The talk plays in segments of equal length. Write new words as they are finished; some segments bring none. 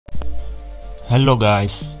Hello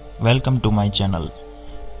guys, welcome to my channel.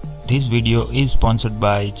 This video is sponsored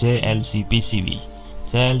by JLCPCB.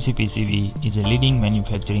 JLCPCB is a leading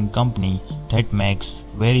manufacturing company that makes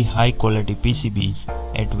very high quality PCBs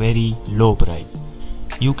at very low price.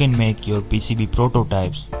 You can make your PCB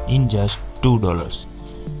prototypes in just $2.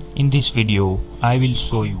 In this video, I will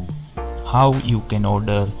show you how you can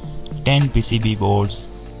order 10 PCB boards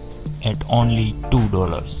at only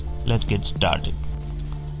 $2. Let's get started.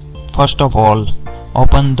 First of all,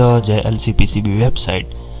 open the JLCPCB website,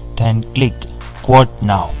 then click Quote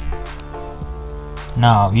Now.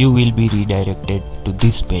 Now you will be redirected to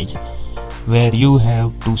this page where you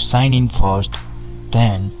have to sign in first,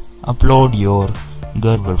 then upload your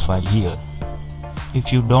Gerber file here.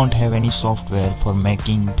 If you don't have any software for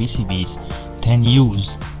making PCBs, then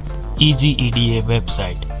use EasyEDA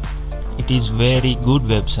website. It is very good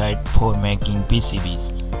website for making PCBs.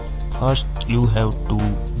 First you have to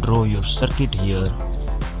draw your circuit here,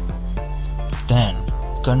 then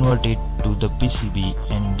convert it to the PCB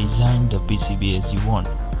and design the PCB as you want.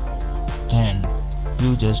 Then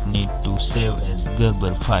you just need to save as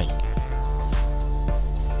Gerber file.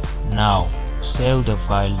 Now save the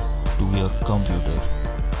file to your computer.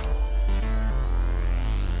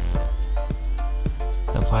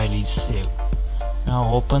 The file is saved.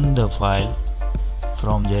 Now open the file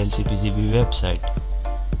from JLCPCB website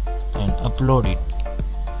and upload it.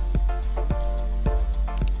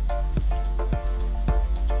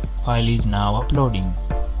 File is now uploading.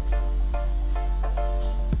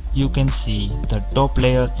 You can see the top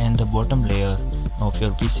layer and the bottom layer of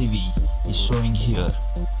your PCB is showing here.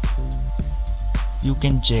 You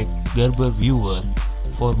can check Gerber Viewer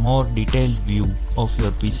for more detailed view of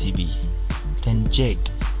your PCB. Then check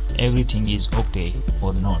everything is okay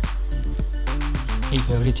or not. If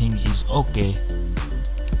everything is okay,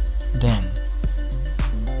 then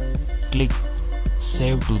click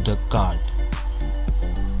Save to the cart.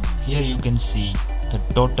 Here you can see the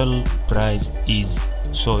total price is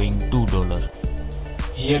showing $2.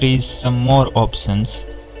 Here is some more options,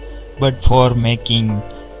 but for making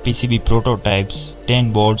PCB prototypes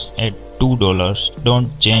 10 boards at $2,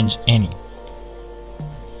 don't change any.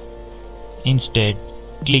 Instead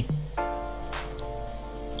click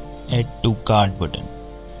Add to cart button.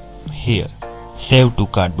 Here Save to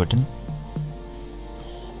cart button.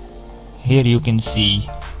 Here you can see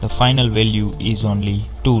the final value is only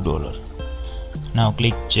 $2. Now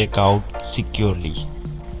click checkout securely.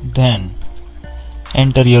 Then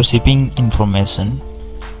enter your shipping information,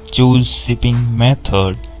 choose shipping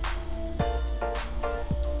method,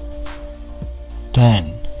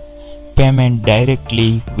 then payment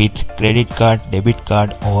directly with credit card, debit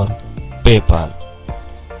card or PayPal,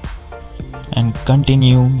 and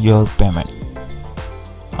continue your payment.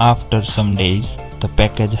 After some days, the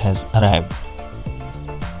package has arrived.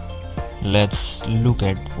 Let's look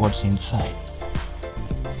at what's inside.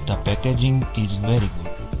 The packaging is very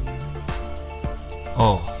good.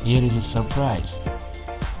 Oh, here is a surprise.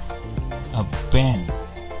 A pen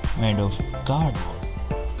made of cardboard.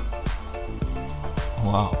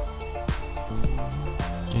 Wow.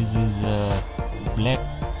 This is a black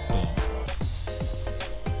pen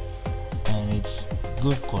and it's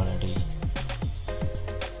good quality.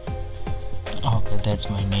 Okay, that's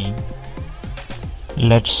my name.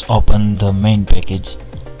 Let's open the main package.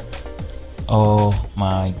 Oh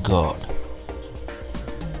my god,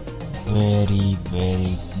 very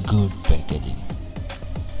good packaging.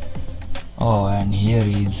 Oh, and here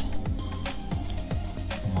is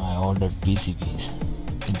my ordered PCBs.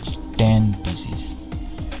 It's 10 pieces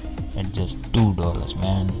at just $2,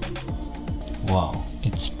 man. Wow,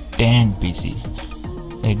 it's 10 pieces,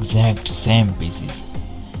 exact same pieces.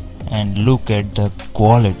 And look at the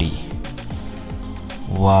quality.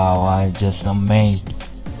 Wow, I'm just amazed.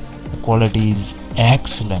 The quality is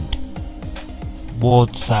excellent.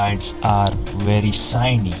 Both sides are very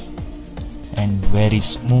shiny and very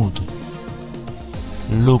smooth.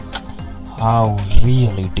 Look how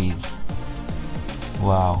real it is.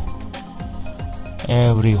 Wow,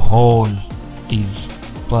 every hole is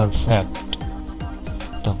perfect.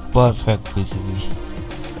 The perfect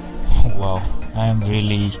PCB. Wow, I am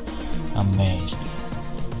really amazed.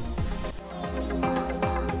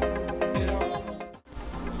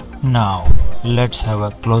 Now let's have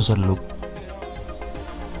a closer look.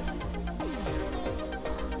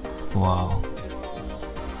 Wow,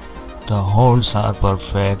 the holes are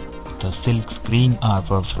perfect, the silk screen are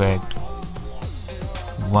perfect.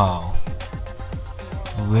 Wow,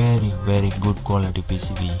 very good quality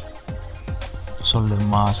PCB. Solder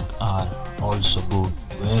masks are also good,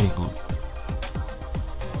 very good.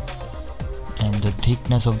 And The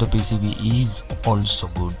thickness of the PCB is also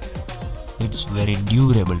good. It's very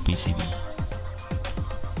durable PCB.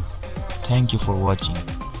 Thank you for watching.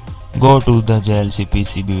 Go to the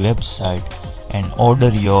JLCPCB website and order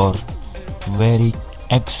your very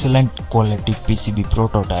excellent quality PCB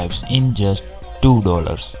prototypes in just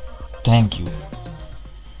 $2. Thank you.